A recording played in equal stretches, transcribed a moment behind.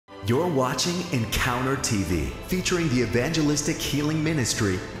You're watching Encounter TV, featuring the evangelistic healing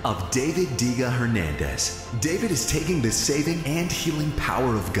ministry of David Diga Hernandez. David is taking the saving and healing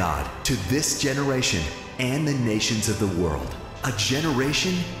power of God to this generation and the nations of the world. A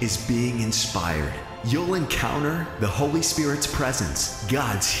generation is being inspired. You'll encounter the Holy Spirit's presence,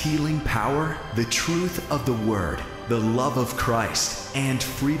 God's healing power, the truth of the Word, the love of Christ, and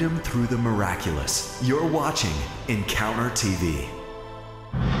freedom through the miraculous. You're watching Encounter TV.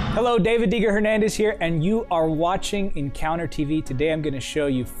 Hello, David Diga Hernandez here, and you are watching Encounter TV. Today I'm going to show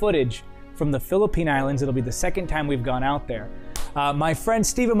you footage from the Philippine Islands. It'll be the second time we've gone out there. My friend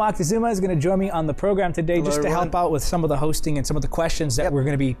Steven Moctezuma is going to join me on the program today. Hello, just to everyone. help out with some of the hosting and some of the questions that we're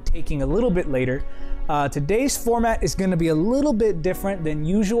going to be taking a little bit later. Today's format is going to be a little bit different than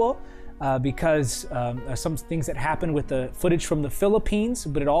usual because some things that happened with the footage from the Philippines,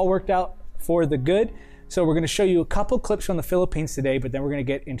 but it all worked out for the good. So we're going to show you a couple clips from the Philippines today, but then we're going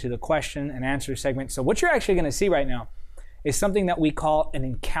to get into the question and answer segment. So what you're actually going to see right now is something that we call an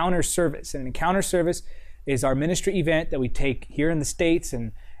encounter service. And an encounter service is our ministry event that we take here in the States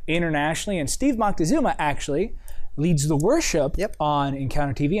and internationally. And Steve Moctezuma actually leads the worship on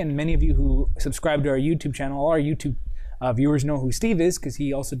Encounter TV. And many of you who subscribe to our YouTube channel, all our YouTube viewers know who Steve is because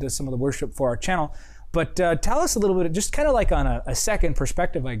he also does some of the worship for our channel. But tell us a little bit, just kind of like on a second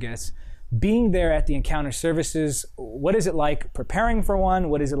perspective, I guess, being there at the encounter services, what is it like preparing for one?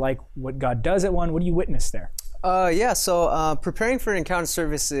 What is it like what God does at one? What do you witness there? So preparing for an encounter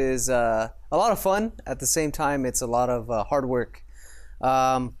service is a lot of fun. At the same time, it's a lot of hard work.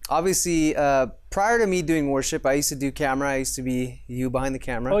 Obviously, prior to me doing worship, I used to do camera. I used to be you behind the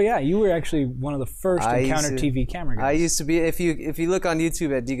camera. Oh yeah, you were actually one of the first Encounter TV camera guys. I used to be. If you look on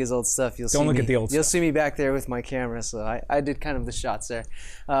YouTube at Diga's old stuff, you'll see me back there with my camera. So I did kind of the shots there.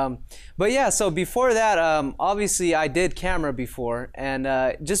 But yeah, so before that, obviously I did camera before,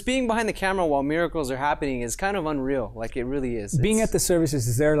 and just being behind the camera while miracles are happening is kind of unreal. Like it really is. Being at the services,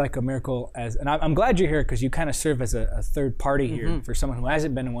 is there like a miracle? And I'm glad you're here because you kind of serve as a third party here for someone who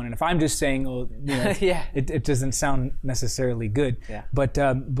hasn't been in one. And if I'm just saying, oh, you know, it doesn't sound necessarily good. Yeah. But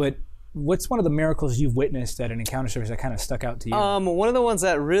what's one of the miracles you've witnessed at an encounter service that kind of stuck out to you? One of the ones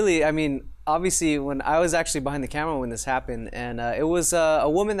that really, I mean, obviously when I was actually behind the camera when this happened, and it was a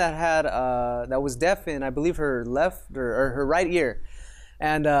woman that had that was deaf in, I believe, her left or her right ear,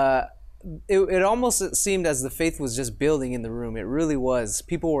 and it almost seemed as the faith was just building in the room. It really was.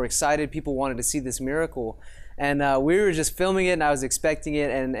 People were excited. People wanted to see this miracle. And we were just filming it, and I was expecting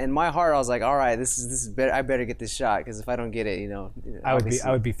it, and in my heart, I was like, "All right, this is better. I better get this shot because if I don't get it, you know, I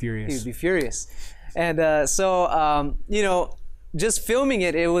would be furious. He would be furious." And so, you know, just filming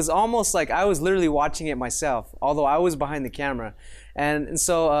it, it was almost like I was literally watching it myself, although I was behind the camera. And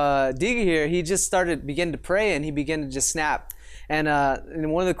so Diga here, he just began to pray, and he began to just snap. And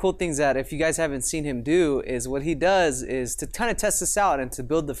one of the cool things that if you guys haven't seen him do is what he does is to kind of test us out and to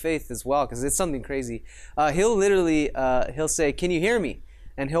build the faith as well, because it's something crazy. He'll literally, he'll say, "Can you hear me?"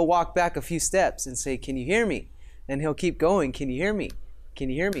 And he'll walk back a few steps and say, "Can you hear me?" And he'll keep going, "Can you hear me? Can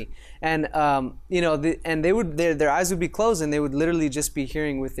you hear me?" And you know, they would their eyes would be closed, and they would literally just be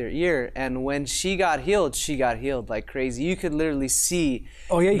hearing with their ear. And when she got healed like crazy. You could literally see.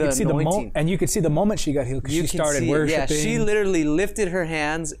 Oh yeah, you could see the moment, and you could see the moment she got healed because she started worshiping. Yeah, she literally lifted her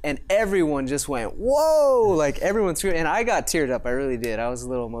hands, and everyone just went, "Whoa!" Like everyone screamed, and I got teared up. I really did. I was a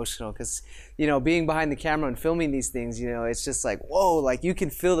little emotional because, you know, being behind the camera and filming these things, you know, it's just like, whoa, like you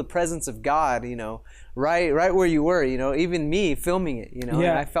can feel the presence of God, you know, right where you were, you know, even me filming it, you know,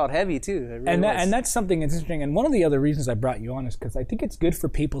 and I felt heavy too. And that's something that's interesting. And one of the other reasons I brought you on is because I think it's good for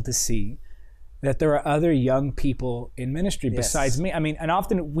people to see that there are other young people in ministry besides me. I mean, and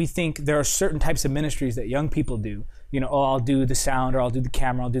often we think there are certain types of ministries that young people do. You know, oh, I'll do the sound, or I'll do the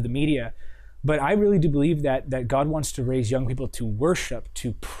camera, I'll do the media. But I really do believe that God wants to raise young people to worship,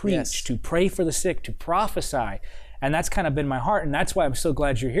 to preach, to pray for the sick, to prophesy. And that's kind of been my heart. And that's why I'm so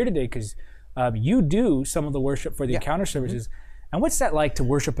glad you're here today, because you do some of the worship for the encounter services. And what's that like to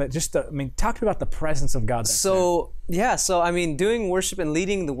worship at talk about the presence of God. So I mean, doing worship and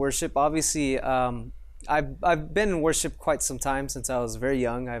leading the worship, obviously, I've been in worship quite some time since I was very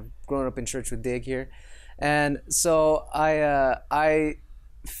young. I've grown up in church with Dig here. And so I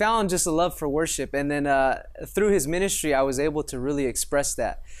found just a love for worship, and then through his ministry I was able to really express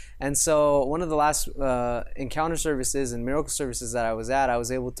that. And so one of the last encounter services and miracle services that I was at, I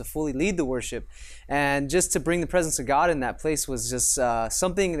was able to fully lead the worship, and just to bring the presence of God in that place was just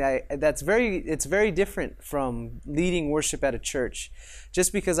something that's very different from leading worship at a church,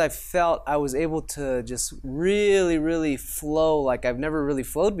 just because I felt I was able to just really flow like I've never really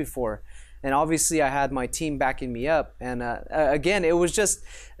flowed before. and obviously I had my team backing me up. And again, it was just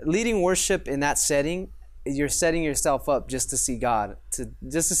leading worship in that setting. You're setting yourself up just to see God,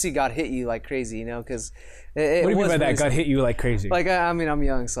 hit you like crazy, you know, because what do you mean by that? God hit you like crazy? Like, I mean, I'm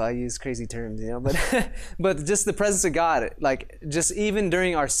young, so I use crazy terms, you know, but but just the presence of God, like just even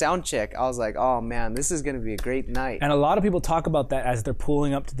during our sound check, I was like, oh man, this is going to be a great night. And a lot of people talk about that as they're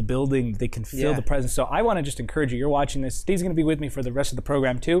pulling up to the building, they can feel the presence. So I want to just encourage you, you're watching this, Steve's going to be with me for the rest of the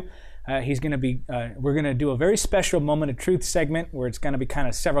program too. He's going to be, we're going to do a very special moment of truth segment where it's going to be kind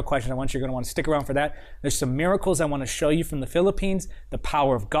of several questions. I want you're going to want to stick around for that. There's some miracles I want to show you from the Philippines. The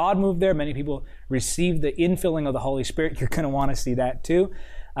power of God moved there. Many people received the infilling of the Holy Spirit. You're going to want to see that too.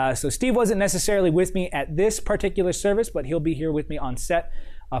 So Steve wasn't necessarily with me at this particular service, but he'll be here with me on set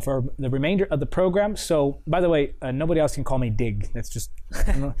for the remainder of the program. So, by the way, nobody else can call me Dig. That's just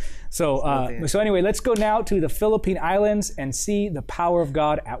so. So anyway, let's go now to the Philippine Islands and see the power of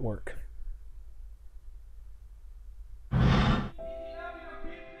God at work.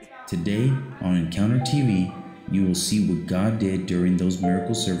 Today on Encounter TV, you will see what God did during those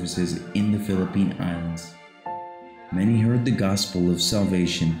miracle services in the Philippine Islands. Many heard the gospel of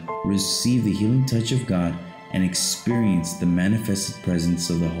salvation, received the healing touch of God, and experienced the manifested presence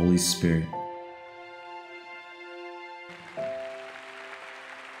of the Holy Spirit.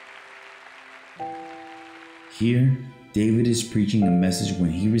 Here, David is preaching a message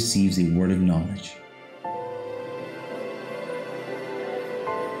when he receives a word of knowledge.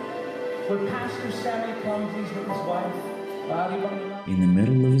 When Pastor Sammy comes, he's with his wife. In the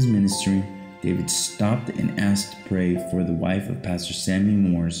middle of his ministry, David stopped and asked to pray for the wife of Pastor Sammy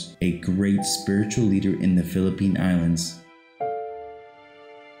Moores, a great spiritual leader in the Philippine Islands.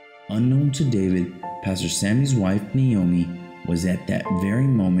 Unknown to David, Pastor Sammy's wife Naomi was at that very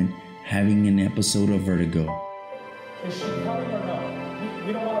moment having an episode of vertigo. Is she coming or no?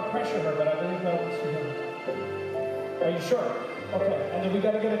 We don't want to pressure her, but I believe that wants to hear. Are you sure? Okay, and then we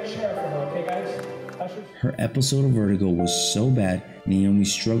got to get a chair for her, okay, guys? Her episode of vertigo was so bad, Naomi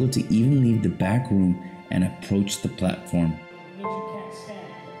struggled to even leave the back room and approach the platform. It means you can't stand.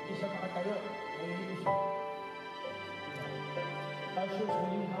 Ushers,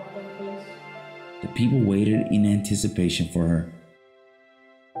 will you help them, please? The people waited in anticipation for her.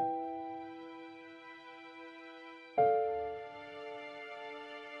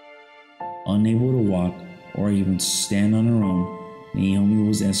 Unable to walk or even stand on her own, Naomi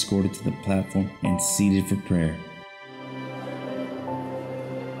was escorted to the platform and seated for prayer.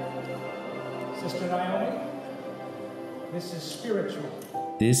 Sister Naomi, this is spiritual.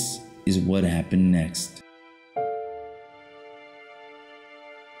 This is what happened next.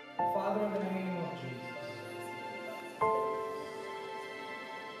 Father, in the name of Jesus,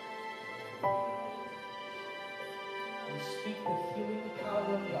 we speak the healing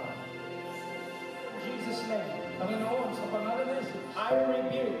power of God. In Jesus' name, Panginoon, sa pangalan ng Jesus, I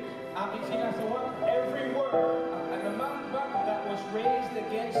rebuke every word and the mouth that was raised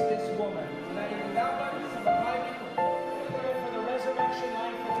against this woman. Na inilaban sa bahay nito, for the resurrection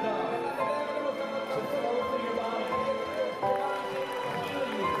life of God. To flow through your body. Heal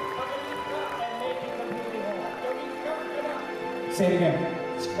you, and make you completely whole. Say it again.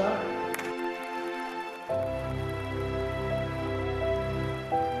 It's done.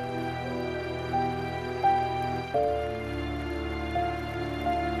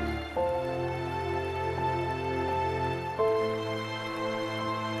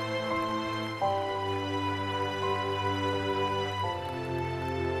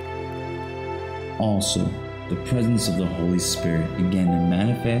 Also, the presence of the Holy Spirit began to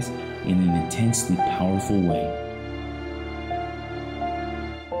manifest in an intensely powerful way.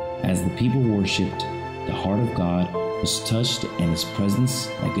 As the people worshipped, the heart of God was touched and His presence,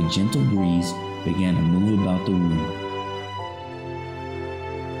 like a gentle breeze, began to move about the room.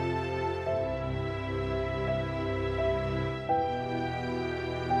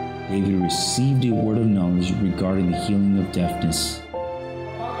 David received a word of knowledge regarding the healing of deafness.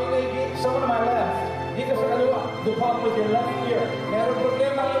 Someone to my left. Dito sa kaliwa. The problem with your left ear. Meron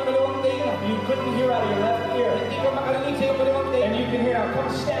problema yung kaliwang tenga. You couldn't hear out of your left ear. Hindi ka makarinig sa yung kaliwang tenga. And you can hear now.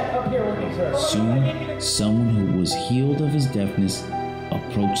 Come stand up here with me, sir. Soon, someone who was healed of his deafness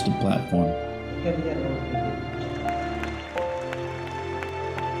approached the platform.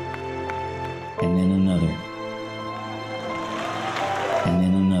 And then another. And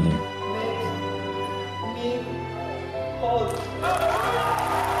then another.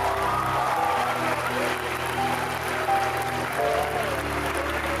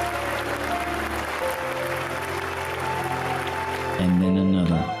 And then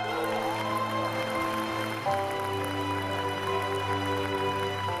another.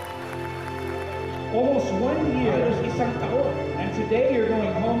 isang taon. And today you're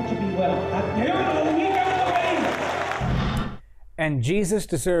going home to be well. At ngayon, uuwi ka na magaling. And Jesus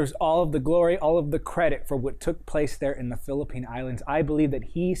deserves all of the glory, all of the credit for what took place there in the Philippine Islands. I believe that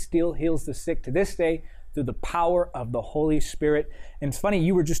he still heals the sick to this day through the power of the Holy Spirit. And it's funny,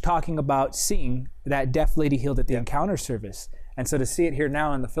 you were just talking about seeing that deaf lady healed at the encounter service. And so to see it here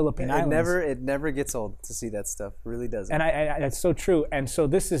now in the Philippine Islands. It never gets old to see that stuff. It really doesn't. And I that's so true. And so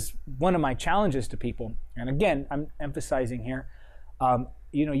this is one of my challenges to people. And again, I'm emphasizing here,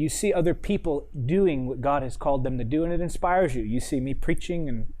 you see other people doing what God has called them to do, and it inspires you. You see me preaching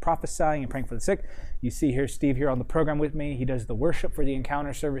and prophesying and praying for the sick. You see here Steve here on the program with me. He does the worship for the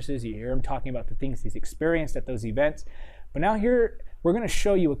encounter services. You hear him talking about the things he's experienced at those events. But now here, we're going to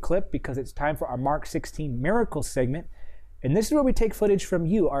show you a clip because it's time for our Mark 16 miracle segment. And this is where we take footage from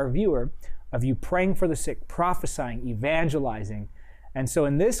you, our viewer, of you praying for the sick, prophesying, evangelizing. And so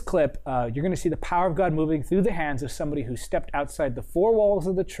in this clip, you're going to see the power of God moving through the hands of somebody who stepped outside the four walls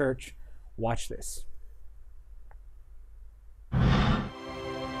of the church. Watch this. In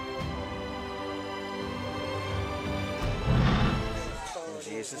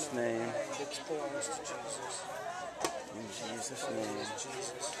Jesus' name. In Jesus' name.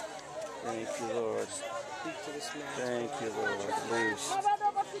 Thank you, Lord. Thank you, Lord. Loose.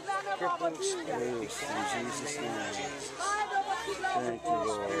 Loose in Jesus' name. Thank you,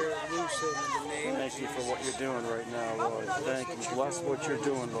 Lord. Thank you for what you're doing right now, Lord. Thank you. Bless what you're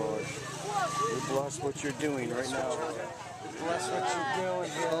doing, Lord. We bless what you're doing right now, Lord. Bless what you're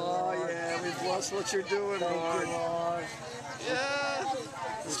doing here. Oh, yeah. We bless what you're doing, Lord. Thank you, Lord.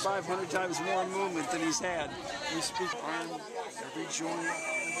 Yeah. It's 500 times more movement than he's had. We speak arm, every joint.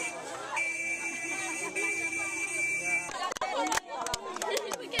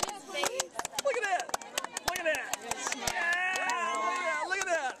 Look at that! Look at that! Yeah! Look at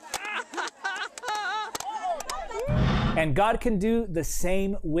that! And God can do the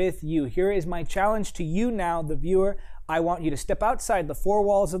same with you. Here is my challenge to you now, the viewer. I want you to step outside the four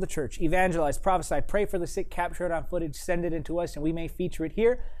walls of the church, evangelize, prophesy, pray for the sick, capture it on footage, send it into us, and we may feature it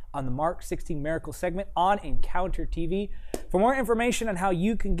here on the Mark 16 Miracle segment on Encounter TV. For more information on how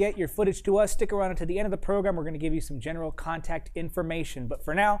you can get your footage to us, stick around until the end of the program. We're going to give you some general contact information. But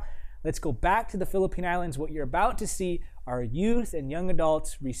for now, let's go back to the Philippine Islands. What you're about to see are youth and young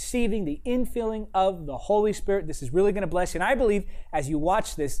adults receiving the infilling of the Holy Spirit. This is really going to bless you. And I believe as you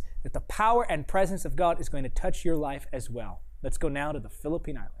watch this, that the power and presence of God is going to touch your life as well. Let's go now to the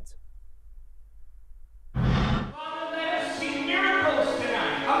Philippine Islands. Father, let us see miracles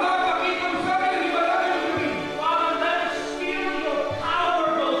tonight. Father, let us feel your power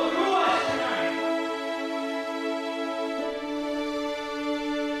go through us tonight.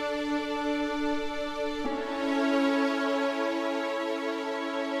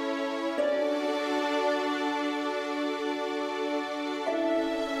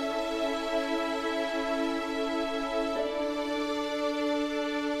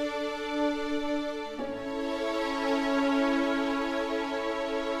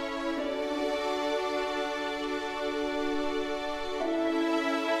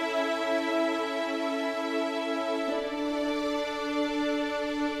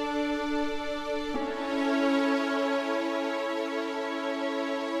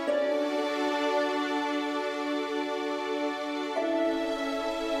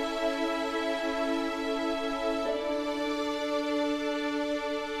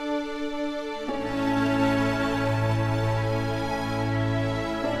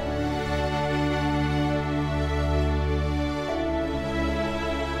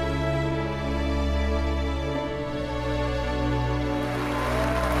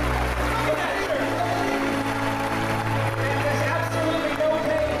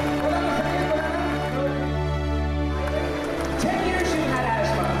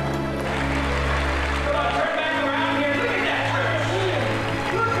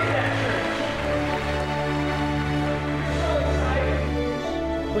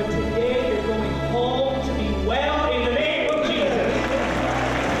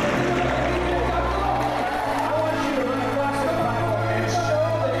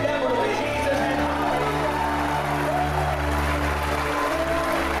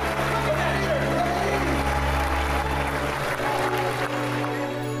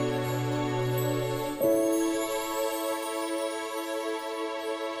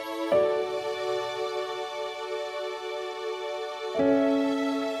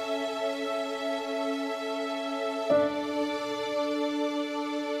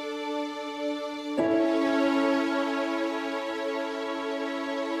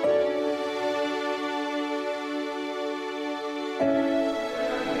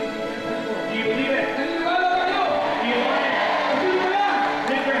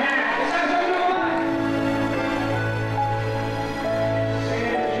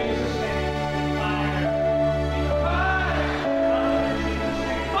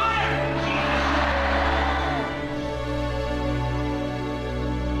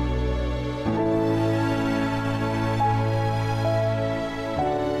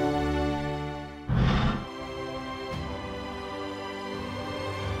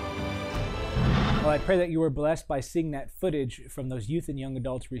 Well, I pray that you were blessed by seeing that footage from those youth and young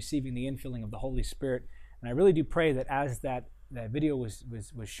adults receiving the infilling of the Holy Spirit. And I really do pray that as that video was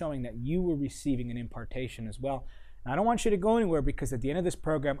showing, that you were receiving an impartation as well. And I don't want you to go anywhere, because at the end of this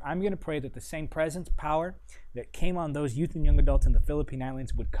program, I'm going to pray that the same presence, power that came on those youth and young adults in the Philippine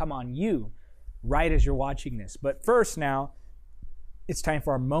Islands would come on you right as you're watching this. But first now, it's time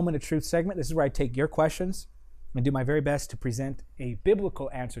for our Moment of Truth segment. This is where I take your questions and do my very best to present a biblical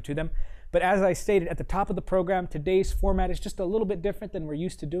answer to them. But as I stated at the top of the program, today's format is just a little bit different than we're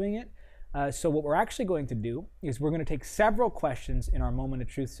used to doing it. So what we're actually going to do is we're going to take several questions in our Moment of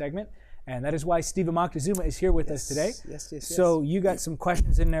Truth segment. And that is why Stephen Moctezuma is here with us today. Yes. So you got some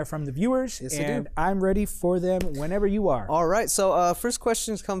questions in there from the viewers. Yes, and I do. I'm ready for them whenever you are. All right. So first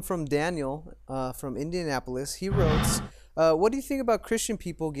questions come from Daniel from Indianapolis. He wrote, what do you think about Christian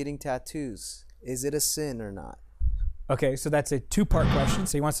people getting tattoos? Is it a sin or not? Okay, so that's a two-part question.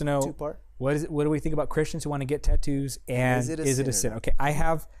 So he wants to know Two-part. what do we think about Christians who want to get tattoos, and is it a sin? Okay, I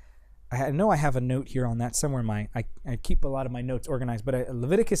know I have a note here on that somewhere. I keep a lot of my notes organized, but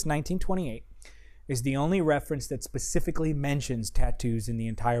Leviticus 19:28 is the only reference that specifically mentions tattoos in the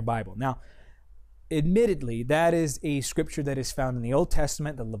entire Bible. Now, admittedly, that is a scripture that is found in the Old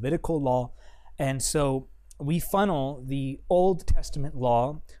Testament, the Levitical law, and so we funnel the Old Testament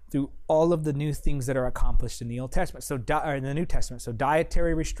law through all of the new things that are accomplished in the Old Testament, or in the New Testament. So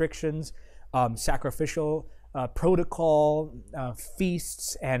dietary restrictions, sacrificial protocol,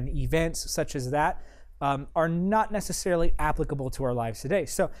 feasts and events such as that are not necessarily applicable to our lives today.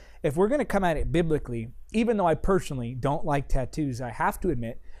 So if we're going to come at it biblically, even though I personally don't like tattoos, I have to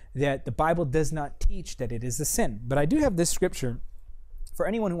admit that the Bible does not teach that it is a sin. But I do have this scripture for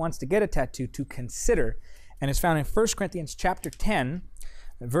anyone who wants to get a tattoo to consider, and it's found in 1 Corinthians chapter 10,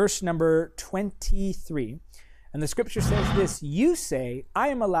 verse number 23. And the scripture says this: you say, I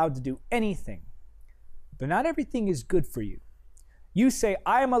am allowed to do anything, but not everything is good for you. You say,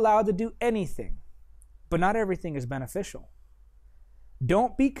 I am allowed to do anything, but not everything is beneficial.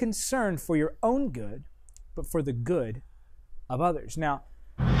 Don't be concerned for your own good, but for the good of others. Now,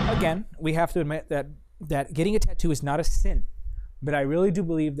 again, we have to admit that getting a tattoo is not a sin. But I really do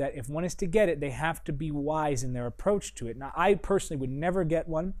believe that if one is to get it, they have to be wise in their approach to it. Now, I personally would never get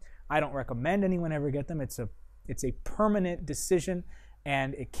one. I don't recommend anyone ever get them. It's a permanent decision,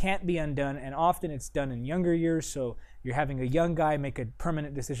 and it can't be undone. And often it's done in younger years. So you're having a young guy make a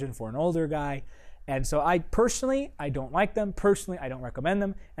permanent decision for an older guy. And so I don't like them. Personally, I don't recommend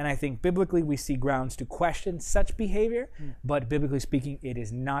them. And I think biblically we see grounds to question such behavior. But biblically speaking, it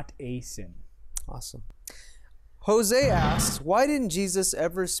is not a sin. Awesome. Jose asks, why didn't Jesus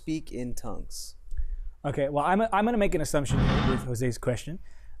ever speak in tongues? Okay, well, I'm going to make an assumption here with Jose's question.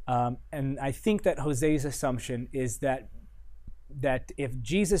 And I think that Jose's assumption is that if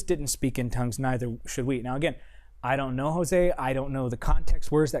Jesus didn't speak in tongues, neither should we. Now, again, I don't know Jose. I don't know the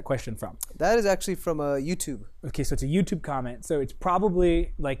context. Where's that question from? That is actually from YouTube. Okay, so it's a YouTube comment. So it's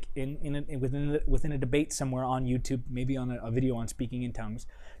probably like within a debate somewhere on YouTube, maybe on a video on speaking in tongues.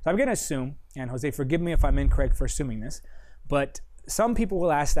 So I'm going to assume, and Jose, forgive me if I'm incorrect for assuming this, but some people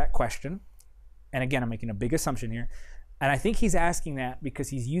will ask that question. And again, I'm making a big assumption here. And I think he's asking that because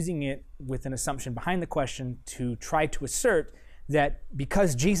he's using it with an assumption behind the question to try to assert that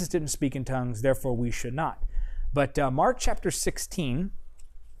because Jesus didn't speak in tongues, therefore we should not. But Mark chapter 16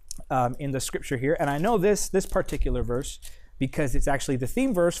 in the scripture here, and I know this particular verse because it's actually the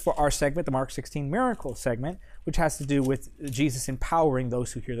theme verse for our segment, the Mark 16 miracle segment, which has to do with Jesus empowering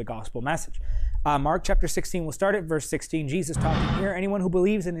those who hear the gospel message. Mark chapter 16, we'll start at verse 16. Jesus talking here, anyone who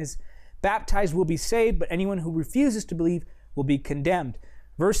believes and is baptized will be saved, but anyone who refuses to believe will be condemned.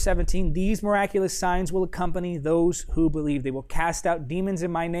 Verse 17, these miraculous signs will accompany those who believe. They will cast out demons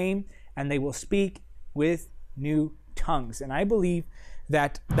in my name, and they will speak with new tongues. And I believe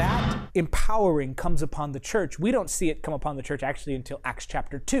that empowering comes upon the church. We don't see it come upon the church actually until Acts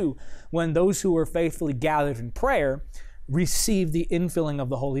chapter 2, when those who were faithfully gathered in prayer receive the infilling of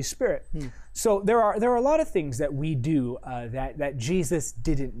the Holy Spirit. So there are a lot of things that we do that Jesus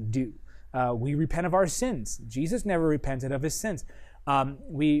didn't do. We repent of our sins. Jesus never repented of his sins.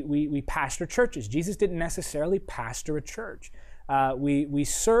 We pastor churches. Jesus didn't necessarily pastor a church. We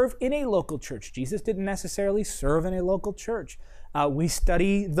serve in a local church. Jesus didn't necessarily serve in a local church. We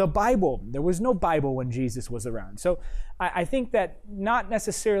study the Bible. There was no Bible when Jesus was around. So I think that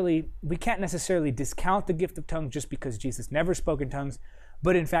we can't necessarily discount the gift of tongues just because Jesus never spoke in tongues,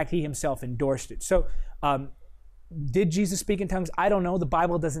 but in fact, he himself endorsed it. So did Jesus speak in tongues? I don't know. The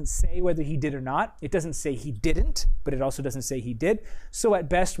Bible doesn't say whether he did or not. It doesn't say he didn't, but it also doesn't say he did. So at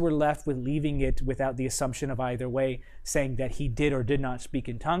best, we're left with leaving it without the assumption of either way, saying that he did or did not speak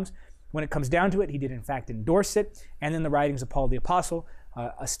in tongues. when it comes down to it, he did in fact endorse it. And then the writings of Paul the Apostle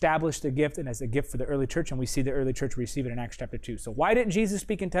established the gift and as a gift for the early church, and we see the early church receive it in Acts chapter 2. So why didn't Jesus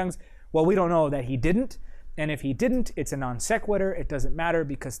speak in tongues? Well, we don't know that he didn't. And if he didn't, it's a non sequitur. It doesn't matter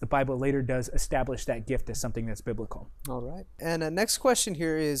because the Bible later does establish that gift as something that's biblical. All right. And next question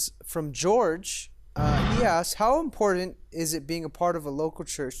here is from George. He asks, how important is it being a part of a local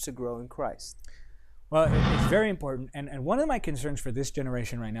church to grow in Christ? Well, it's very important. And one of my concerns for this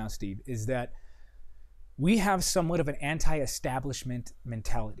generation right now, Steve, is that we have somewhat of an anti-establishment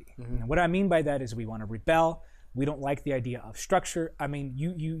mentality. And what I mean by that is we want to rebel. We don't like the idea of structure. I mean,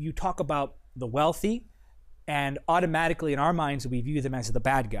 you talk about the wealthy, and automatically in our minds, we view them as the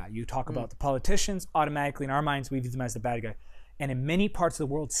bad guy. You talk about the politicians, automatically in our minds, we view them as the bad guy. And in many parts of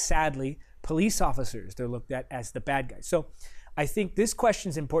the world, sadly, police officers, they're looked at as the bad guy. So I think this question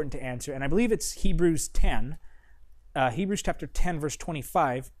is important to answer, and I believe it's Hebrews 10, Hebrews chapter 10, verse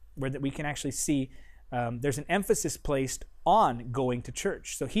 25, where that we can actually see there's an emphasis placed on going to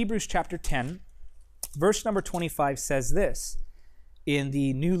church. So Hebrews chapter 10, verse number 25 says this in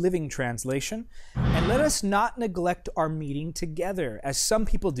the New Living Translation, "And let us not neglect our meeting together, as some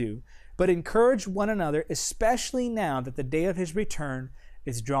people do, but encourage one another, especially now that the day of his return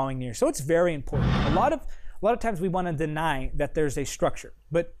is drawing near." So it's very important. A lot of times we want to deny that there's a structure,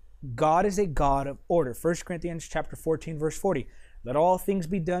 but God is a God of order. 1 Corinthians chapter 14, verse 40, "Let all things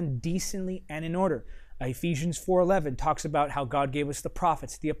be done decently and in order." Ephesians 4:11 talks about how God gave us the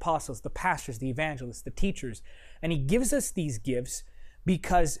prophets, the apostles, the pastors, the evangelists, the teachers. And he gives us these gifts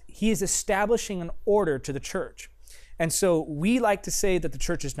because he is establishing an order to the church. And so we like to say that the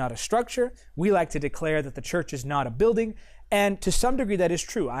church is not a structure. We like to declare that the church is not a building. And to some degree that is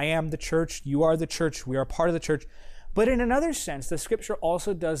true. I am the church, you are the church, we are part of the church. But in another sense, the scripture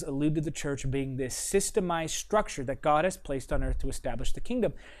also does allude to the church being this systemized structure that God has placed on earth to establish the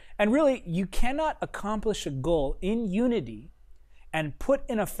kingdom. And really, you cannot accomplish a goal in unity and put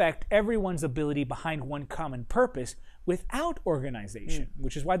in effect everyone's ability behind one common purpose without organization,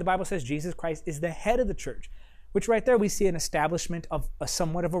 which is why the Bible says Jesus Christ is the head of the church, which right there we see an establishment of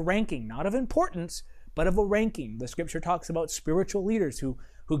somewhat of a ranking, not of importance, but of a ranking. The scripture talks about spiritual leaders who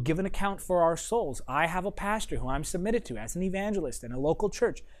give an account for our souls. I have a pastor who I'm submitted to as an evangelist in a local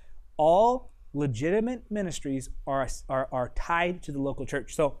church. All legitimate ministries are tied to the local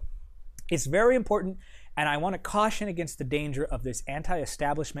church. So it's very important, and I want to caution against the danger of this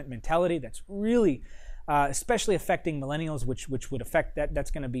anti-establishment mentality that's really especially affecting millennials, which would affect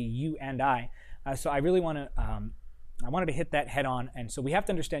that's going to be you and I. So I really want to I wanted to hit that head on. And so we have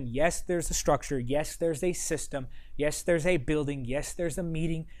to understand, yes, there's a structure. Yes, there's a system. Yes, there's a building. Yes, there's a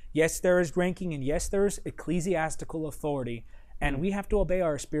meeting. Yes, there is ranking. And yes, there is ecclesiastical authority. And we have to obey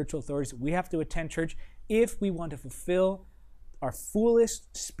our spiritual authorities. We have to attend church if we want to fulfill our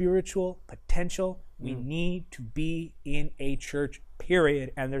fullest spiritual potential. We need to be in a church,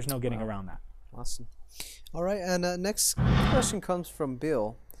 period. And there's no getting around that. Awesome. All right. And next question comes from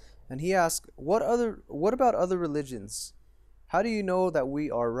Bill. And he asks, what about other religions? How do you know that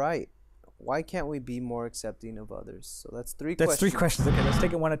we are right? Why can't we be more accepting of others? So that's three questions. That's three questions. Okay, let's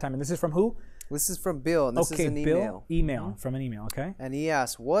take it one at a time. And this is from who? This is from Bill, and this is an email. Email, from an email, okay? And he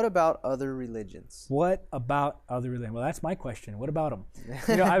asks, what about other religions? What about other religions? Well, that's my question. What about them?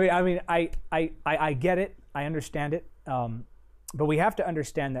 You know, I get it. I understand it. But we have to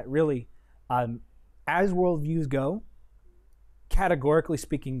understand that really, as worldviews go, categorically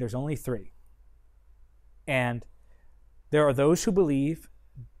speaking, there's only three. And there are those who believe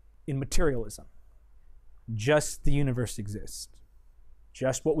in materialism. Just the universe exists.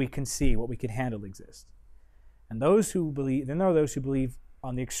 Just what we can see, what we can handle exists. And those who believe, then there are those who believe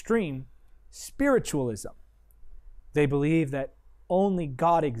on the extreme, spiritualism. They believe that only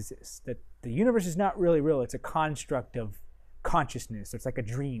God exists, that the universe is not really real. It's a construct of consciousness. It's like a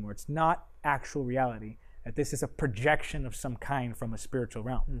dream, where it's not actual reality. That this is a projection of some kind from a spiritual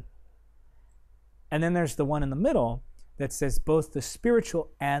realm. And then there's the one in the middle that says both the spiritual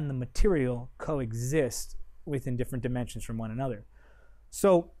and the material coexist within different dimensions from one another.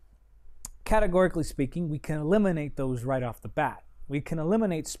 So, categorically speaking, we can eliminate those right off the bat. We can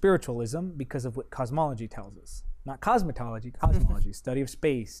eliminate spiritualism because of what cosmology tells us. Not cosmetology, cosmology, study of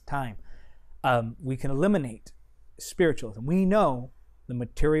space, time. We can eliminate spiritualism. We know the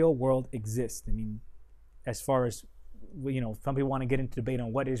material world exists. I mean, as far as, some people want to get into debate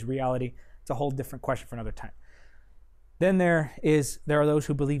on what is reality. It's a whole different question for another time. Then there are those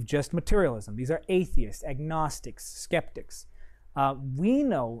who believe just materialism. These are atheists, agnostics, skeptics. We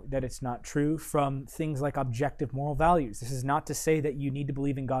know that it's not true from things like objective moral values. This is not to say that you need to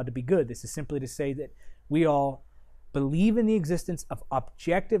believe in God to be good. This is simply to say that we all believe in the existence of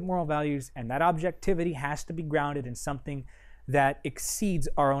objective moral values, and that objectivity has to be grounded in something that exceeds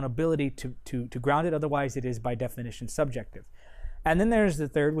our own ability to ground it. Otherwise, it is by definition subjective. And then there's the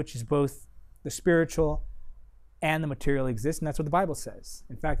third, which is both the spiritual and the material exist, and that's what the Bible says.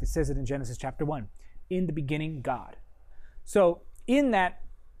 In fact, it says it in Genesis chapter 1. In the beginning, God. So in that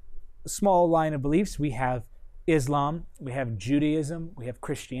small line of beliefs, we have Islam, we have Judaism, we have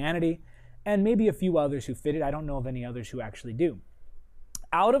Christianity, and maybe a few others who fit it. I don't know of any others who actually do.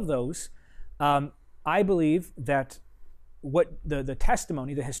 Out of those, I believe that what the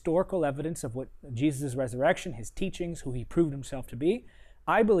testimony, the historical evidence of what Jesus' resurrection, his teachings, who he proved himself to be,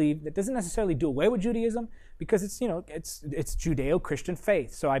 I believe that doesn't necessarily do away with Judaism, because it's Judeo-Christian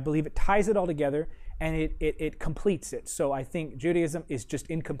faith. So I believe it ties it all together and it completes it. So I think Judaism is just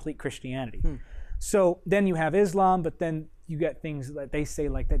incomplete Christianity. So then you have Islam, but then you get things that they say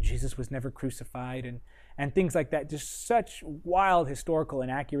like that Jesus was never crucified and things like that. Just such wild historical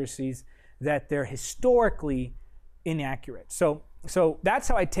inaccuracies that they're historically inaccurate. So that's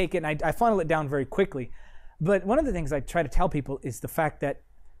how I take it, and I funnel it down very quickly. But one of the things I try to tell people is the fact that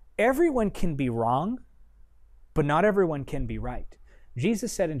everyone can be wrong, but not everyone can be right.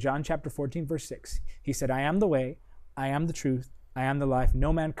 Jesus said in John chapter 14, verse 6, he said, I am the way, I am the truth, I am the life.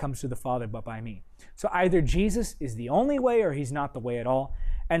 No man comes to the Father but by me. So either Jesus is the only way or he's not the way at all.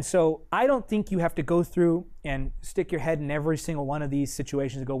 And so I don't think you have to go through and stick your head in every single one of these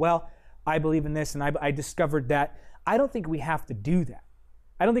situations and go, well, I believe in this and I discovered that. I don't think we have to do that.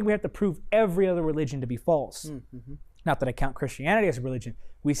 I don't think we have to prove every other religion to be false. Not that I count Christianity as a religion.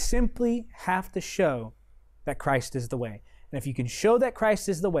 We simply have to show that Christ is the way. And if you can show that Christ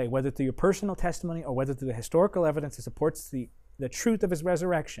is the way, whether through your personal testimony or whether through the historical evidence that supports the truth of his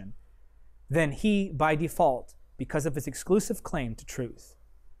resurrection, then he, by default, because of his exclusive claim to truth,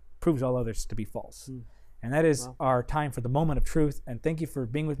 proves all others to be false. And that is our time for the moment of truth. And thank you for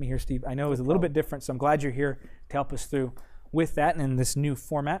being with me here, Steve. I know it was a little bit different, so I'm glad you're here to help us through with that and in this new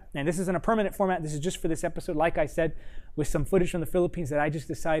format. And this isn't a permanent format. This is just for this episode, like I said, with some footage from the Philippines that I just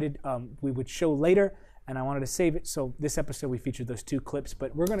decided we would show later, and I wanted to save it. So this episode, we featured those 2 clips.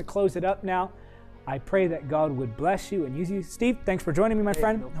 But we're going to close it up now. I pray that God would bless you and use you. Steve, thanks for joining me, my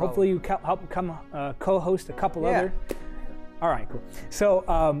friend. No Hopefully you help come co-host a couple other. All right, cool.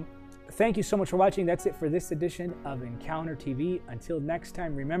 So thank you so much for watching. That's it for this edition of Encounter TV. Until next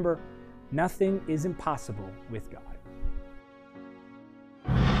time, remember, nothing is impossible with God.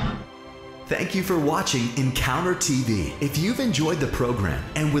 Thank you for watching Encounter TV. If you've enjoyed the program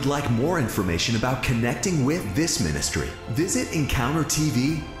and would like more information about connecting with this ministry, visit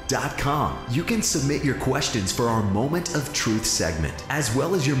EncounterTV.com. You can submit your questions for our Moment of Truth segment, as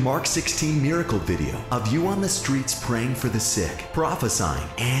well as your Mark 16 miracle video of you on the streets praying for the sick, prophesying,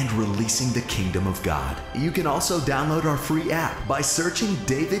 and releasing the kingdom of God. You can also download our free app by searching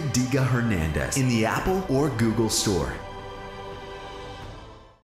David Diga Hernandez in the Apple or Google Store.